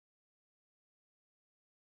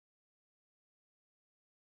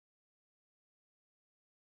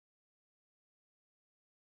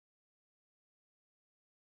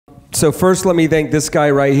So first, let me thank this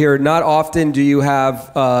guy right here. Not often do you have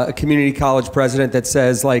a community college president that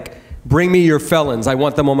says, like, bring me your felons. I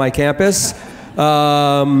want them on my campus.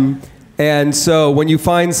 And so when you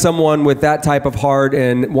find someone with that type of heart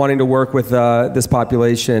and wanting to work with this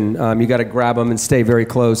population, you got to grab them and stay very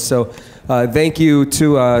close. So thank you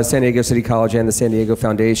to San Diego City College and the San Diego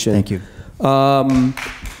Foundation. Thank you.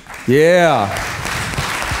 Yeah.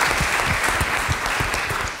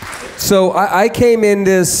 So I came in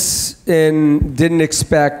this and didn't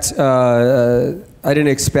expect, I didn't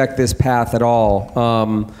expect this path at all.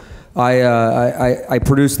 I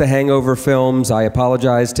produced the Hangover films. I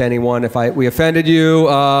apologize to anyone if we offended you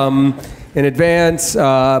in advance.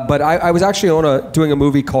 But I was actually doing a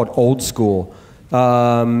movie called Old School.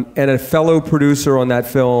 And a fellow producer on that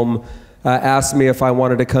film asked me if I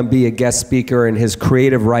wanted to come be a guest speaker in his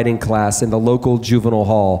creative writing class in the local juvenile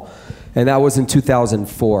hall. And that was in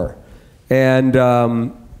 2004. And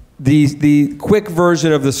the quick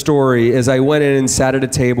version of the story is I went in and sat at a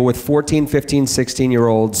table with 14, 15,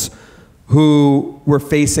 16-year-olds who were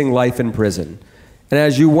facing life in prison. And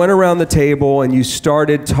as you went around the table and you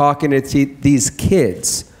started talking to these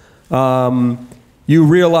kids, you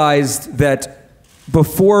realized that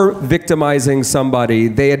before victimizing somebody,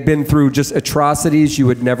 they had been through just atrocities you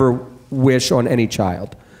would never wish on any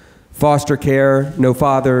child. Foster care, no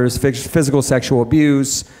fathers, physical sexual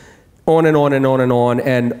abuse, on and on and on and on,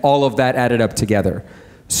 and all of that added up together.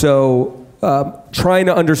 So trying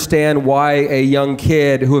to understand why a young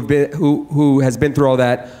kid who has been through all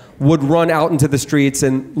that would run out into the streets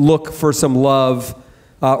and look for some love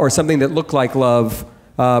or something that looked like love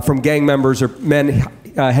from gang members or men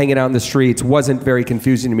hanging out in the streets wasn't very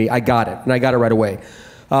confusing to me. I got it, and I got it right away.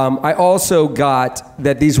 I also got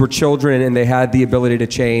that these were children and they had the ability to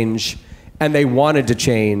change, and they wanted to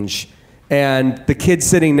change. And the kid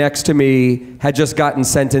sitting next to me had just gotten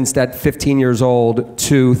sentenced at 15 years old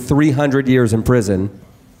to 300 years in prison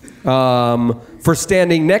for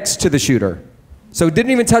standing next to the shooter. So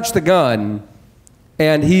didn't even touch the gun,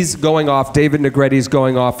 and he's going off, David Negretti's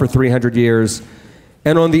going off for 300 years.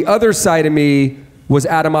 And on the other side of me was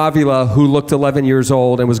Adam Avila, who looked 11 years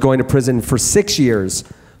old and was going to prison for 6 years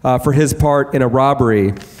for his part in a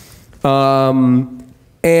robbery.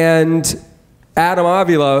 And Adam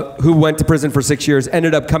Avila, who went to prison for 6 years,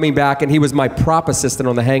 ended up coming back, and he was my prop assistant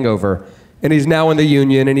on The Hangover. And he's now in the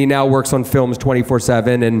union, and he now works on films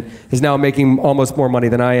 24/7, and is now making almost more money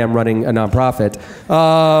than I am running a nonprofit.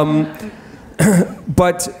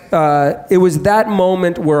 But it was that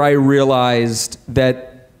moment where I realized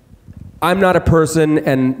that I'm not a person,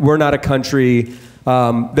 and we're not a country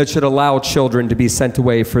that should allow children to be sent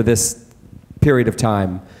away for this period of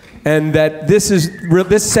time. And that this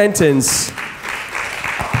sentence,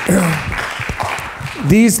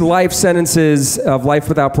 these life sentences of life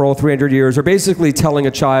without parole, 300 years, are basically telling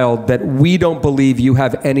a child that we don't believe you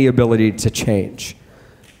have any ability to change.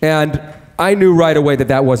 And I knew right away that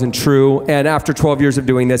that wasn't true. And after 12 years of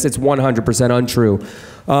doing this, it's 100% untrue.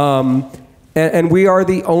 And we are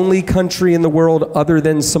the only country in the world other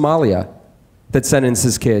than Somalia that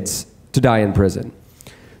sentences kids to die in prison.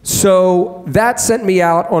 So that sent me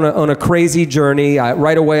out on a crazy journey.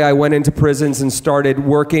 Right away, I went into prisons and started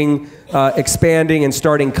working, expanding and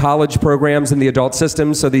starting college programs in the adult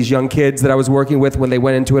system. So these young kids that I was working with when they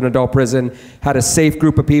went into an adult prison had a safe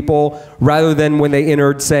group of people, rather than when they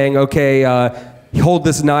entered saying, okay, hold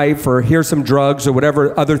this knife, or here's some drugs, or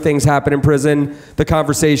whatever other things happen in prison. The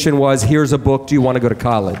conversation was, here's a book, do you want to go to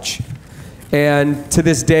college? And to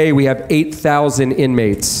this day, we have 8,000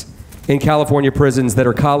 inmates in California prisons that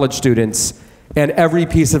are college students, and every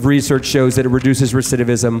piece of research shows that it reduces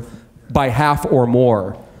recidivism by half or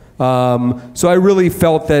more. So I really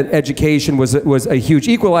felt that education was a huge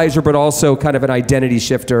equalizer, but also kind of an identity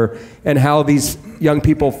shifter, and how these young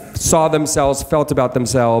people saw themselves, felt about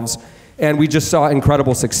themselves, and we just saw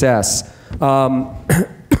incredible success. And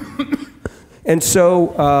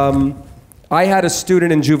so I had a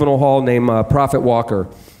student in juvenile hall named Prophet Walker.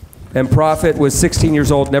 And Prophet was 16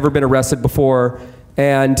 years old, never been arrested before,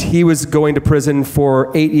 and he was going to prison for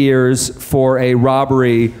 8 years for a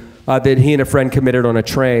robbery that he and a friend committed on a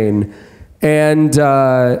train. And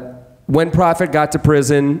when Prophet got to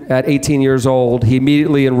prison at 18 years old, he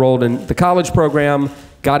immediately enrolled in the college program,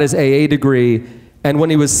 got his AA degree, and when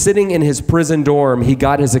he was sitting in his prison dorm, he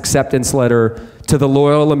got his acceptance letter to the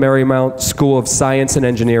Loyola Marymount School of Science and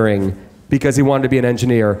Engineering, because he wanted to be an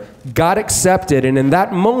engineer. Got accepted, and in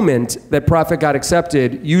that moment that Prophet got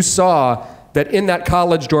accepted, you saw that in that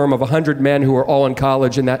college dorm of 100 men who were all in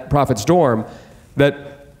college in that Prophet's dorm,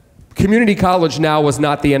 that community college now was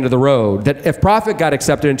not the end of the road. That if Prophet got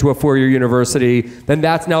accepted into a four-year university, then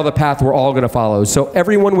that's now the path we're all going to follow. So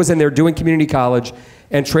everyone was in there doing community college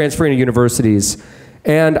and transferring to universities.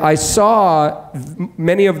 And I saw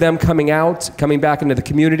many of them coming back into the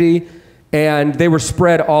community, and they were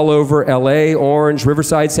spread all over LA, Orange,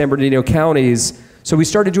 Riverside, San Bernardino counties. So we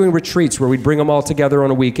started doing retreats where we'd bring them all together on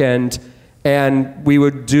a weekend, and we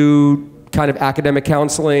would do kind of academic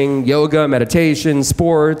counseling, yoga, meditation,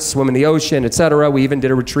 sports, swim in the ocean, etc. We even did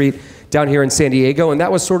a retreat down here in San Diego, and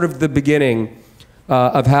that was sort of the beginning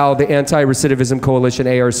of how the Anti-Recidivism Coalition,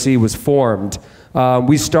 ARC, was formed.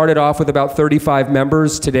 We started off with about 35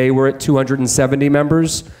 members. Today we're at 270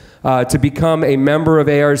 members. To become a member of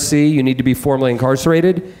ARC, you need to be formally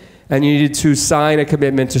incarcerated, and you needed to sign a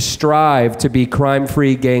commitment to strive to be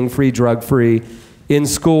crime-free, gang-free, drug-free, in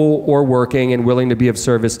school or working, and willing to be of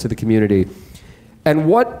service to the community. And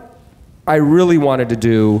what I really wanted to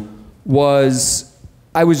do was,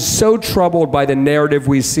 I was so troubled by the narrative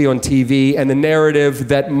we see on TV and the narrative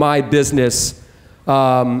that my business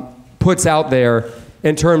puts out there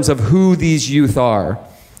in terms of who these youth are.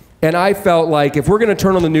 And I felt like if we're going to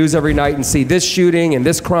turn on the news every night and see this shooting and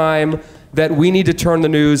this crime, that we need to turn the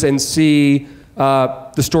news and see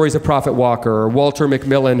the stories of Prophet Walker or Walter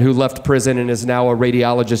McMillan, who left prison and is now a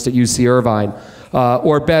radiologist at UC Irvine,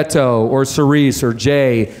 or Beto or Cerise or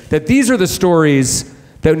Jay, that these are the stories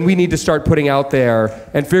that we need to start putting out there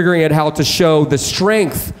and figuring out how to show the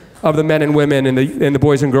strength of the men and women and the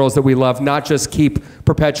boys and girls that we love, not just keep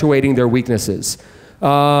perpetuating their weaknesses.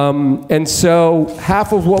 And so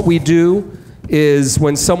half of what we do is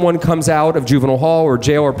when someone comes out of juvenile hall or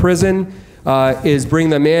jail or prison, is bring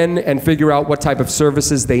them in and figure out what type of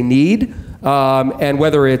services they need, and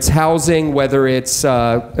whether it's housing, whether it's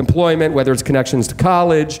employment, whether it's connections to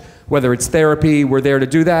college, whether it's therapy, we're there to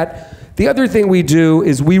do that. The other thing we do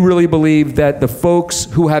is we really believe that the folks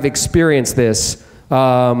who have experienced this,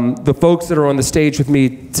 the folks that are on the stage with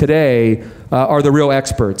me today, are the real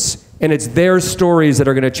experts. And it's their stories that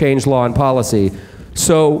are going to change law and policy.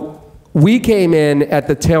 So we came in at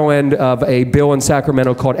the tail end of a bill in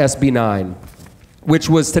Sacramento called SB 9, which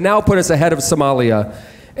was to now put us ahead of Somalia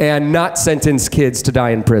and not sentence kids to die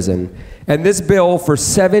in prison. And this bill, for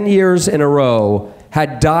 7 years in a row,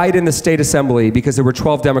 had died in the state assembly because there were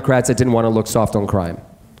 12 Democrats that didn't want to look soft on crime.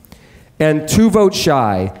 And 2 votes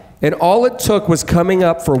shy. And all it took was coming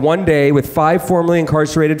up for one day with 5 formerly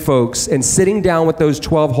incarcerated folks and sitting down with those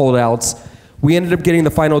 12 holdouts. We ended up getting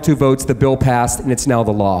the final 2 votes, the bill passed, and it's now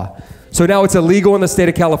the law. So now it's illegal in the state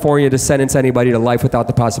of California to sentence anybody to life without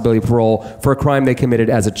the possibility of parole for a crime they committed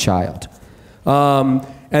as a child.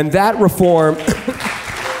 And that reform,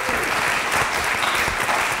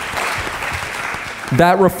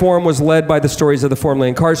 that reform was led by the stories of the formerly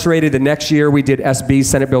incarcerated. The next year we did SB,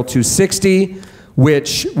 Senate Bill 260,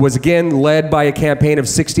 which was again led by a campaign of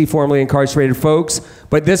 60 formerly incarcerated folks.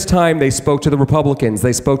 But this time they spoke to the Republicans,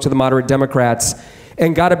 they spoke to the moderate Democrats,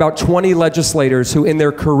 and got about 20 legislators who in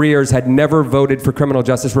their careers had never voted for criminal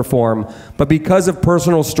justice reform. But because of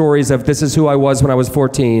personal stories of this is who I was when I was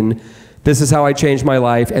 14, this is how I changed my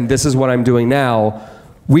life, and this is what I'm doing now,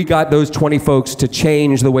 we got those 20 folks to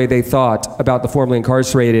change the way they thought about the formerly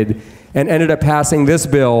incarcerated and ended up passing this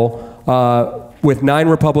bill with 9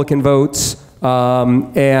 Republican votes.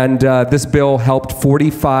 This bill helped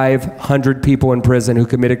 4,500 people in prison who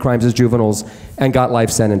committed crimes as juveniles and got life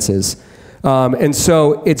sentences. And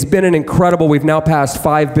so it's been an incredible, we've now passed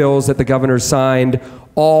 5 bills that the governor signed,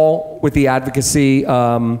 all with the advocacy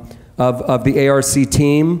of the ARC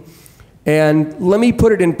team. And let me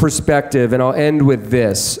put it in perspective, and I'll end with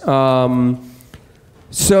this.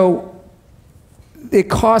 So it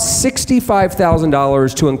costs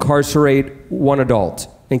 $65,000 to incarcerate one adult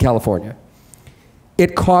in California.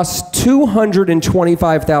 It costs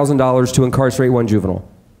 $225,000 to incarcerate one juvenile.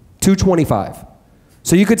 $225,000.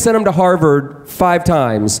 So you could send them to Harvard 5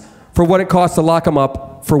 times for what it costs to lock them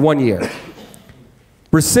up for 1 year.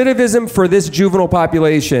 Recidivism for this juvenile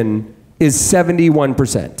population is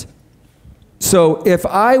 71%. So if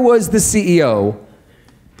I was the CEO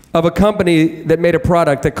of a company that made a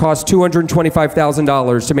product that cost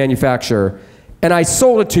 $225,000 to manufacture, and I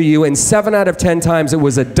sold it to you and 7 out of 10 times it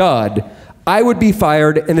was a dud, I would be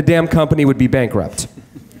fired and the damn company would be bankrupt.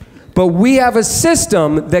 But we have a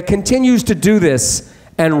system that continues to do this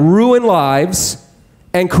and ruin lives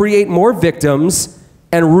and create more victims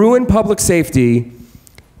and ruin public safety,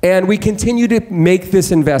 and we continue to make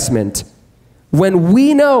this investment when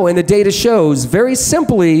we know, and the data shows very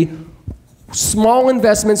simply, small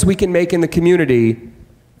investments we can make in the community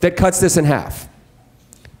that cuts this in half.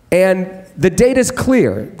 And the data's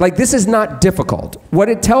clear. Like, this is not difficult. What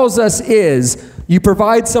it tells us is you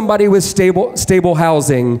provide somebody with stable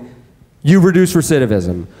housing, you reduce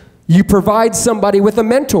recidivism. You provide somebody with a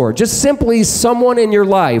mentor, just simply someone in your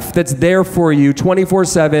life that's there for you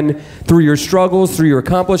 24/7 through your struggles, through your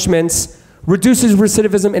accomplishments, reduces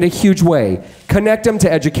recidivism in a huge way. Connect them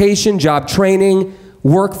to education, job training,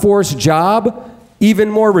 workforce, job, even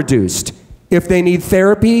more reduced. If they need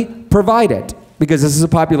therapy, provide it, because this is a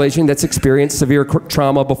population that's experienced severe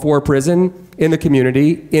trauma before prison, in the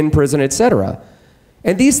community, in prison, etc.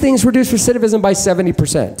 And these things reduce recidivism by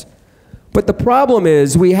 70%. But the problem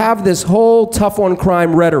is we have this whole tough on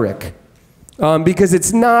crime rhetoric, because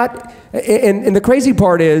it's not, and the crazy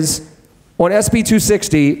part is, on SB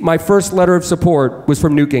 260, my first letter of support was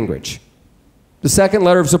from Newt Gingrich. The second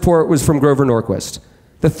letter of support was from Grover Norquist.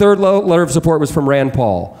 The third letter of support was from Rand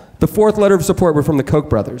Paul. The fourth letter of support was from the Koch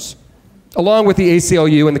brothers, along with the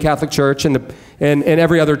ACLU and the Catholic Church and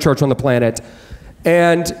every other church on the planet.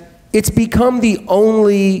 And it's become the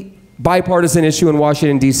only bipartisan issue in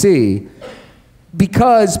Washington, D.C.,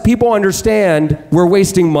 because people understand we're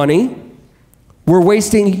wasting money, we're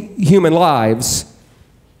wasting human lives,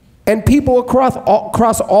 and people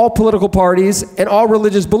across all political parties and all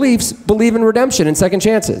religious beliefs believe in redemption and second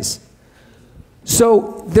chances.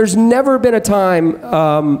 So there's never been a time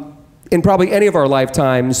in probably any of our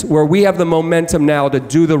lifetimes where we have the momentum now to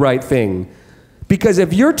do the right thing. Because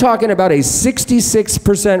if you're talking about a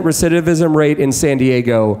 66% recidivism rate in San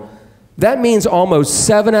Diego, that means almost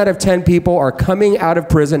 7 out of 10 people are coming out of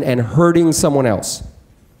prison and hurting someone else.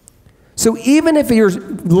 So even if your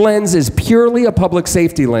lens is purely a public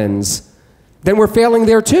safety lens, then we're failing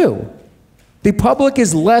there too. The public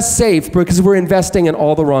is less safe because we're investing in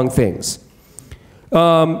all the wrong things.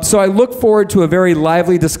 So I look forward to a very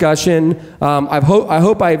lively discussion. I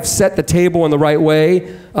hope I've set the table in the right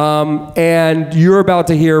way. And you're about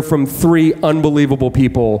to hear from 3 unbelievable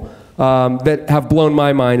people that have blown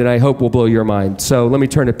my mind, and I hope will blow your mind. So let me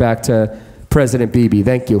turn it back to President Beebe.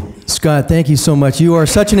 Thank you. Scott, thank you so much. You are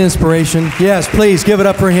such an inspiration. Yes, please give it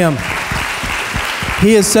up for him.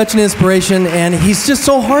 He is such an inspiration, and he's just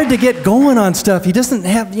so hard to get going on stuff. He doesn't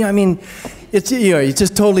have, I mean, it's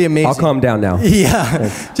just totally amazing. I'll calm down now. Yeah,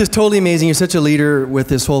 just totally amazing. You're such a leader with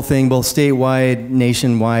this whole thing, both statewide,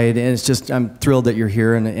 nationwide, and it's just, I'm thrilled that you're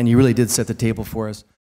here, and you really did set the table for us.